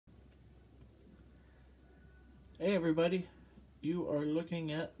Hey everybody, you are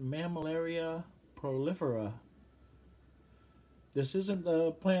looking at Mammillaria prolifera. This isn't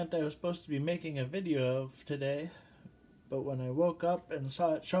the plant I was supposed to be making a video of today, but when I woke up and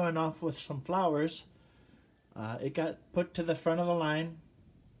saw it showing off with some flowers, it got put to the front of the line.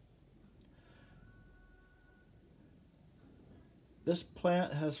 This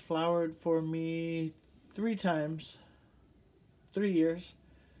plant has flowered for me 3 times, 3 years,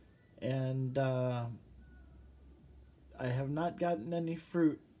 and I have not gotten any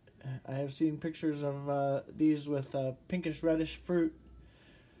fruit. I have seen pictures of these with pinkish reddish fruit,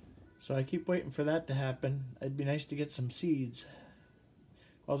 so I keep waiting for that to happen. It'd be nice to get some seeds.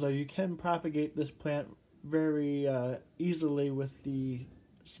 Although you can propagate this plant very easily with the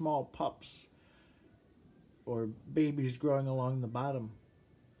small pups or babies growing along the bottom.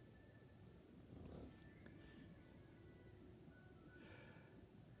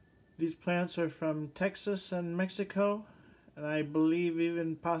 These plants are from Texas and Mexico, and I believe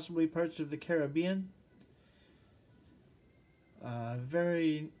even possibly parts of the Caribbean.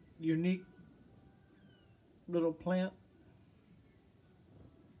 Very unique little plant.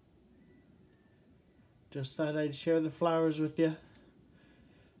 Just thought I'd share the flowers with you.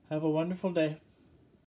 Have a wonderful day.